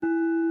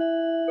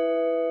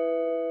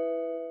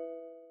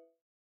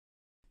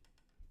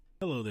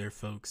Hello there,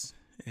 folks,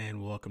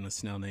 and welcome to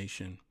Snell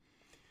Nation.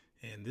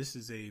 And this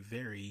is a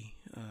very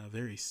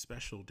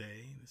special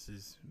day. This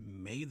is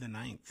May the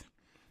 9th,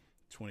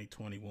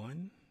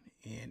 2021,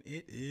 and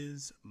it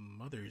is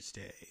Mother's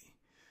Day.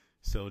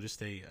 So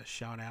just a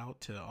shout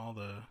out to all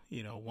the,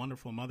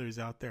 wonderful mothers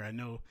out there. I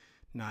know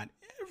not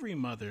every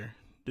mother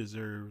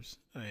deserves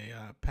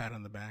a pat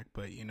on the back,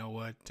 but you know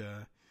what?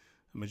 A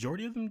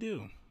majority of them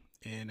do.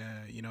 And,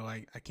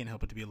 I can't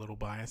help but to be a little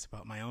biased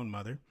about my own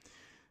mother.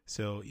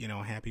 So,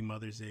 happy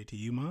Mother's Day to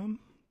you, Mom.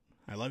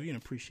 I love you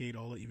and appreciate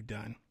all that you've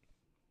done.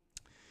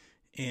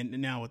 And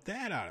now with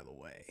that out of the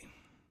way,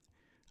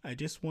 I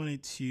just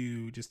wanted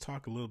to just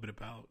talk a little bit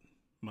about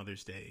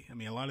Mother's Day. I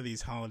mean, a lot of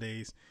these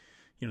holidays,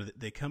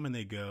 they come and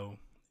they go,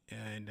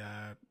 and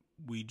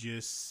we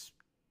just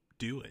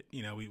do it.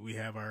 We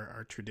have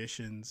our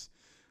traditions.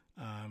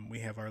 We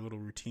have our little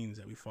routines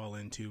that we fall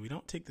into. We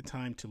don't take the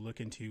time to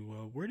look into,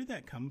 well, where did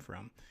that come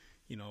from?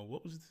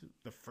 What was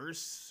the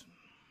first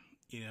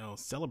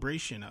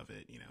celebration of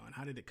it, and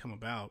how did it come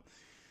about?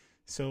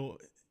 So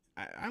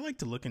I like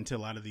to look into a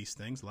lot of these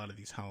things, a lot of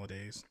these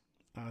holidays,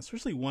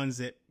 especially ones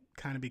that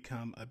kind of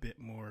become a bit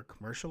more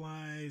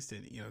commercialized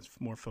and, it's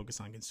more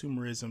focused on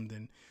consumerism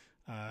than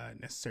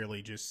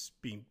necessarily just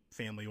being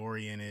family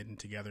oriented and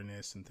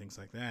togetherness and things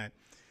like that.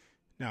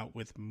 Now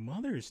with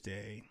Mother's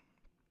Day,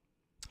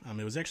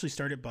 it was actually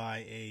started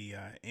by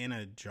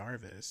Anna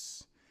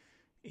Jarvis,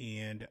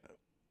 and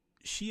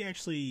she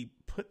actually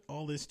put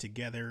all this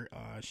together.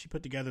 She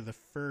put together the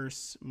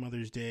first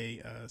Mother's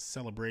Day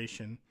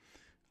celebration,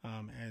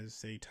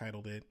 as they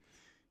titled it.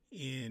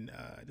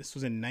 This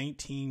was in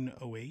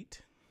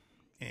 1908,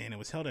 and it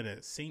was held at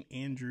a St.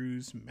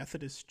 Andrew's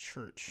Methodist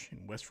Church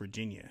in West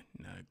Virginia,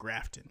 in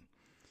Grafton.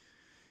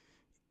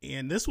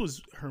 And this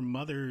was her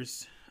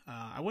mother's,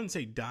 I wouldn't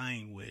say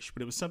dying wish,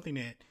 but it was something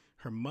that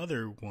her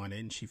mother wanted,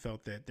 and she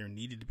felt that there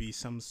needed to be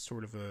some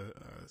sort of a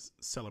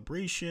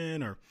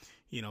celebration or,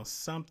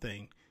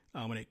 something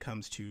when it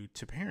comes to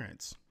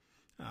parents.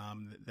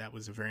 That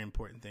was a very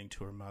important thing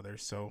to her mother.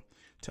 So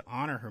to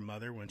honor her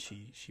mother when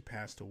she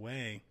passed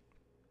away,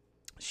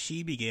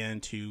 she began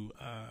to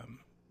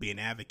be an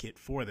advocate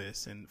for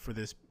this and for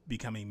this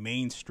becoming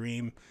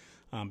mainstream,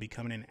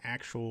 becoming an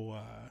actual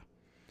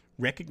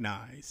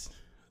recognized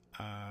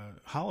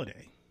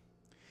holiday.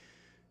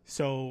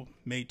 So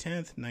May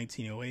 10th,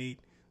 1908,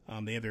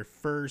 they had their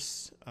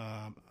first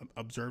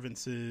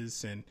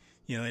observances, and,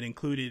 it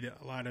included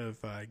a lot of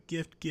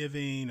gift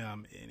giving,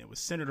 and it was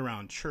centered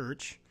around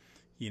church,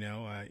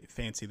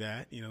 fancy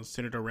that,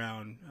 centered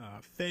around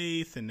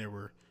faith, and there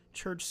were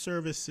church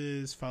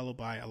services followed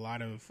by a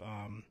lot of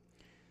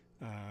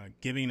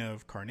giving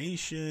of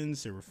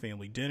carnations. There were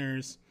family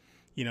dinners,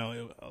 it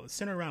was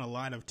centered around a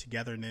lot of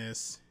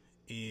togetherness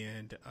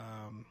and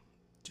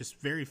just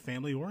very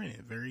family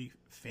oriented, very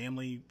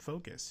family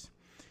focused.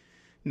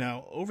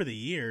 Now, over the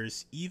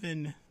years,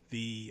 even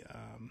the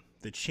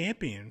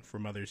champion for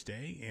Mother's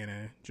Day,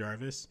 Anna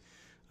Jarvis,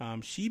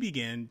 she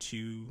began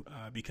to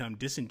become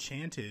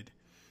disenchanted,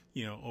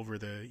 over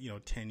the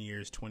 10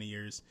 years, 20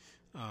 years,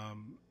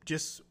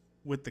 just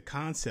with the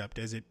concept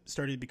as it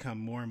started to become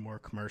more and more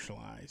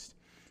commercialized.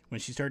 When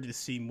she started to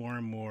see more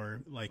and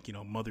more like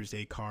Mother's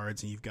Day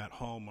cards, and you've got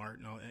Hallmark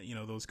and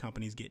all, those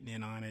companies getting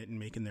in on it and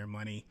making their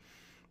money.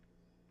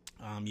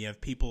 You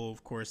have people,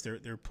 of course,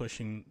 they're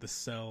pushing the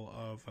sale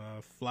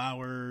of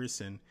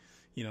flowers and,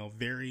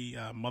 very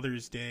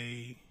Mother's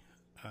Day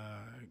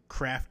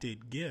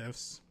crafted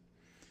gifts.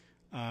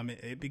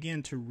 It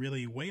began to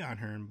really weigh on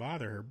her and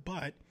bother her,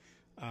 but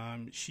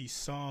she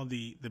saw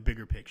the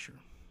bigger picture,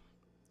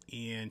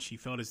 and she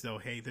felt as though,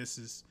 hey,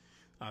 this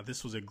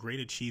was a great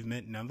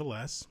achievement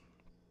nonetheless,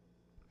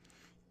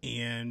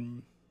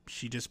 and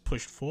she just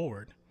pushed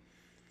forward.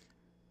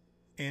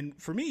 And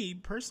for me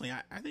personally,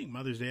 I think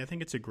Mother's Day, I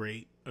think it's a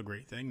great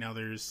thing. Now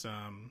there's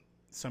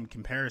some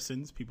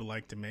comparisons people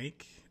like to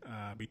make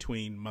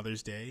between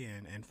Mother's Day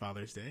and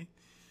Father's Day,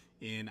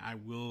 and I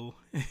will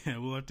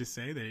have to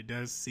say that it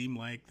does seem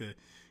like the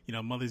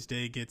Mother's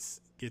Day gets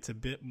a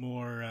bit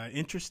more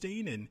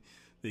interesting, and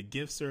the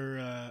gifts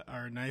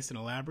are nice and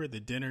elaborate. The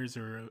dinners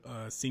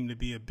seem to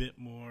be a bit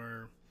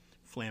more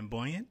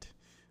flamboyant.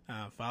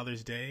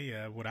 Father's Day,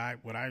 what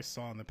I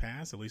saw in the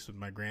past, at least with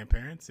my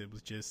grandparents, it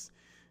was just,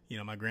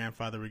 my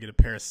grandfather would get a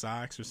pair of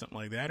socks or something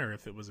like that, or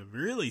if it was a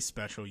really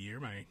special year,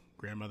 my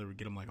grandmother would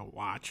get him like a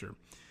watch or,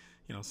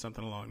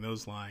 something along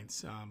those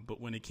lines.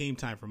 But when it came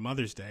time for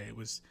Mother's Day, it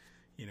was,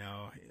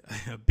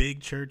 a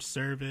big church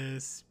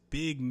service,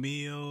 big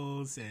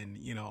meals, and,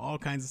 all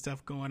kinds of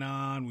stuff going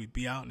on. We'd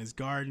be out in his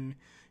garden.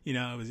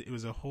 It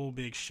was a whole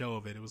big show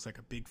of it. It was like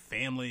a big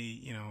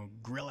family,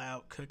 grill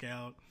out, cook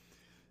out,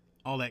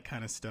 all that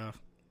kind of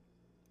stuff.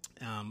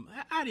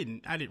 I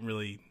didn't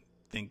really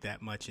think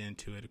that much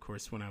into it, of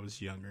course, when I was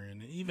younger,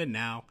 and even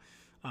now,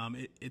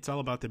 it's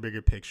all about the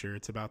bigger picture.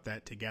 It's about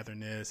that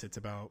togetherness. It's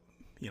about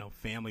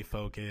family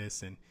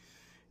focus, and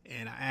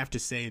And I have to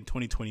say, in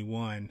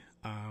 2021,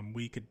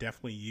 we could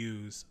definitely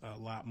use a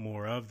lot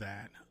more of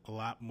that, a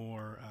lot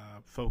more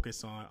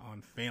focus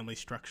on family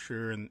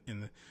structure and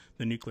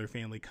the nuclear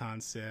family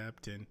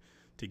concept and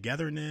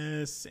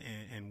togetherness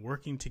and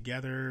working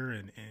together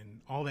and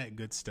all that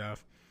good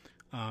stuff.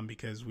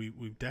 Because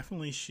we've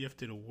definitely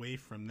shifted away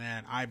from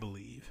that, I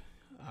believe.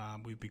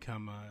 We've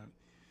become a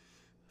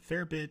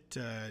fair bit,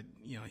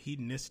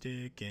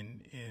 hedonistic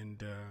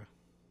and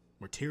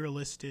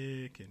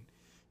materialistic and,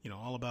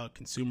 all about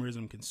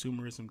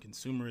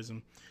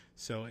consumerism.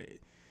 So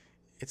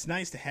it's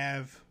nice to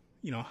have,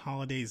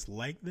 holidays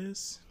like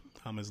this,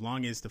 as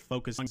long as the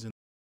focus is in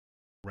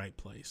the right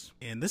place.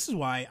 And this is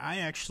why I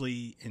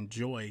actually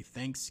enjoy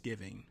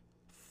Thanksgiving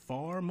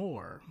far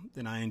more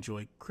than I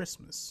enjoy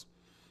Christmas.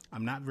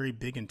 I'm not very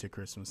big into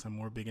Christmas. I'm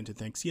more big into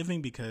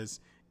Thanksgiving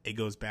because it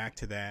goes back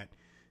to that,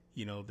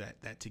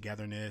 that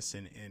togetherness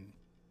and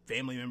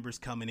family members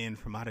coming in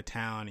from out of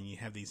town, and you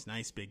have these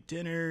nice big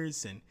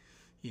dinners and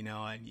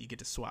you get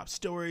to swap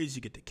stories,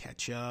 you get to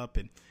catch up.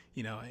 And,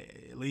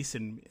 at least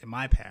in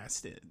my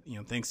past,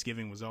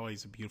 Thanksgiving was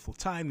always a beautiful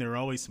time. There were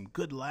always some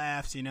good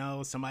laughs,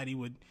 somebody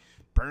would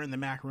burn the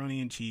macaroni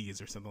and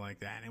cheese or something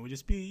like that. And it would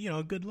just be,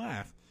 a good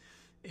laugh.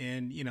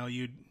 And,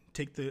 you'd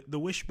take the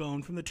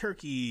wishbone from the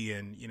turkey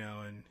and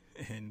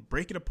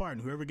break it apart,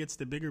 and whoever gets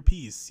the bigger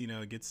piece,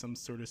 gets some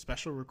sort of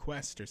special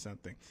request or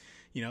something.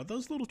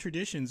 Those little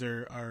traditions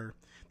are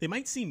they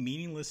might seem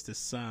meaningless to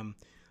some,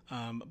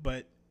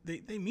 but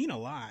they mean a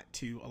lot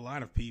to a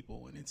lot of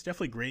people, and it's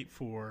definitely great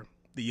for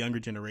the younger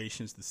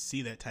generations to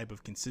see that type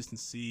of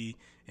consistency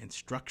and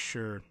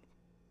structure.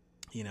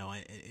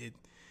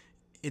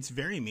 It's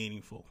very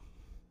meaningful,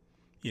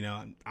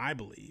 I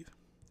believe.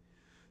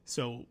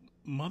 So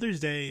Mother's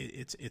Day,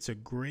 it's a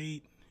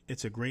great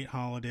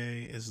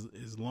holiday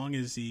as long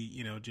as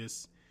you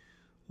just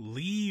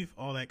leave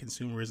all that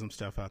consumerism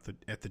stuff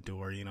at the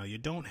door. You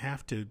don't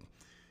have to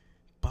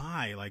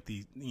buy like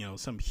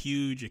some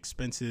huge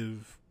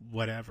expensive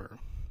whatever.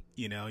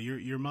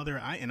 Your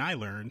mother, I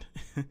learned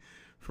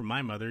from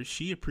my mother,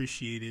 she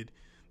appreciated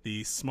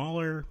the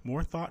smaller,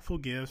 more thoughtful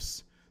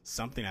gifts,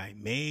 something I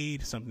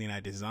made, something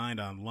I designed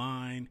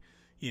online,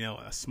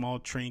 a small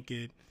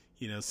trinket,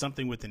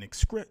 something with an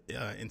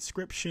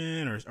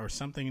inscription or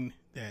something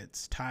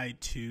that's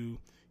tied to,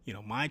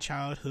 my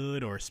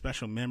childhood or a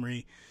special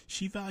memory.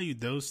 She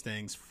valued those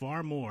things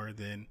far more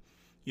than,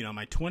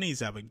 my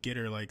 20s. I would get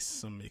her like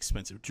some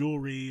expensive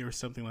jewelry or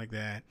something like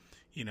that.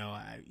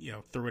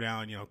 Throw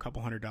down, a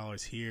couple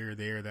 $100 here,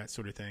 there, that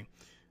sort of thing.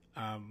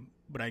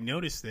 But I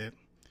noticed that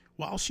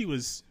while she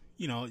was,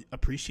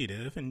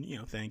 appreciative and,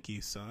 thank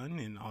you, son,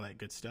 and all that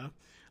good stuff,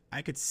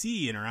 I could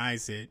see in her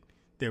eyes that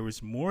there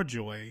was more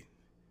joy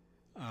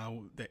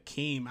that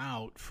came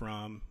out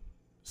from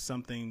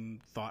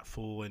something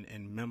thoughtful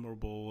and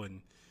memorable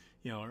and,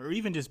 or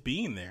even just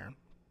being there,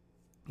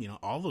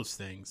 all those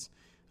things.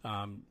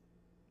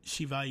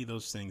 She valued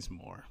those things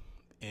more.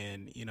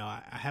 And,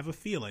 I have a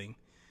feeling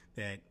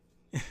that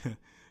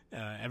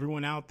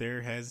everyone out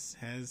there has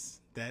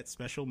that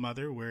special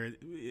mother where,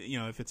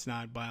 if it's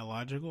not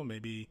biological,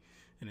 maybe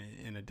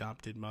an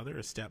adopted mother,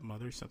 a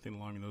stepmother, something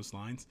along those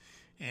lines.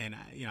 And,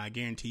 I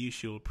guarantee you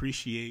she'll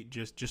appreciate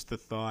just the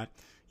thought,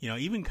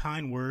 even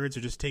kind words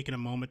or just taking a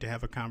moment to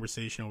have a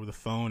conversation over the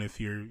phone if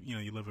you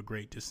live a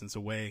great distance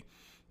away.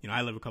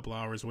 I live a couple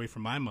hours away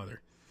from my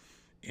mother,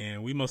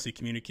 and we mostly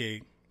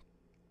communicate.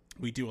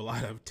 We do a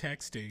lot of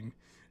texting,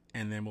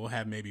 and then we'll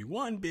have maybe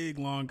one big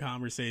long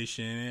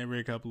conversation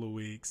every couple of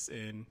weeks.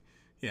 And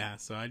yeah,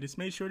 so I just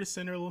made sure to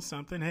send her a little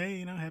something.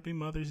 Hey, happy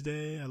Mother's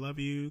Day. I love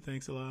you.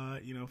 Thanks a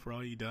lot, for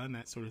all you done,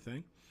 that sort of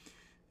thing.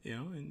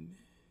 And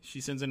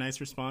she sends a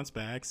nice response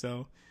back.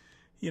 So,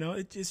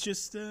 it's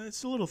just,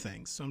 it's the little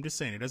things. So I'm just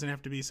saying, it doesn't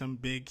have to be some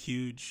big,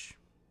 huge,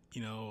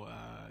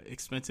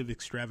 expensive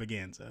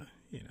extravaganza,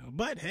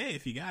 but hey,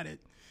 if you got it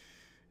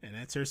and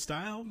that's her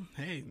style,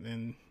 hey,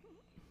 then,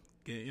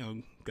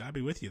 God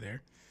be with you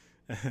there.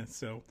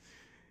 So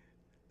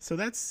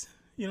that's,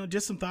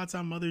 just some thoughts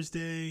on Mother's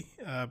Day.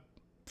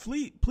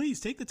 Please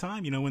take the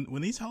time,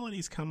 when these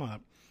holidays come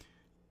up,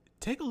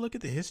 take a look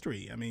at the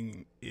history. I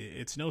mean,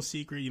 it's no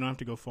secret. You don't have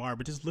to go far,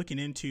 but just looking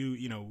into,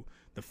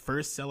 the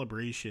first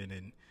celebration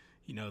and,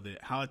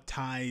 how it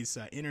ties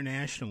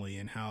internationally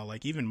and how,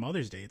 like, even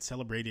Mother's Day, it's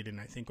celebrated in,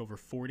 I think over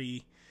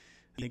 40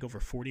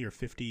 or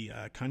 50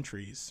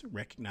 countries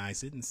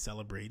recognize it and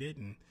celebrate it.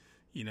 And,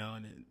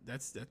 and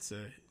that's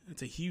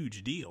a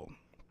huge deal,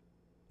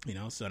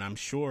 so and I'm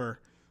sure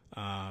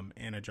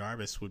Anna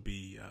Jarvis would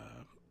be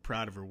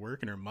proud of her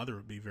work, and her mother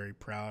would be very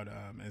proud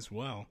as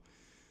well.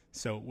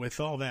 So with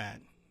all that,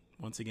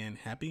 once again,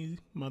 happy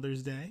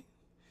Mother's Day.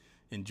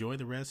 Enjoy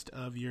the rest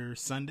of your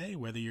Sunday,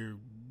 whether you're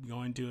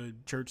going to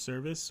a church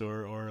service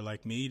or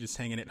like me, just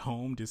hanging at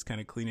home, just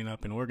kind of cleaning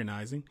up and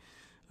organizing.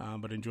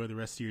 But enjoy the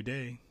rest of your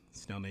day.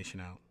 Snail Nation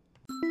out.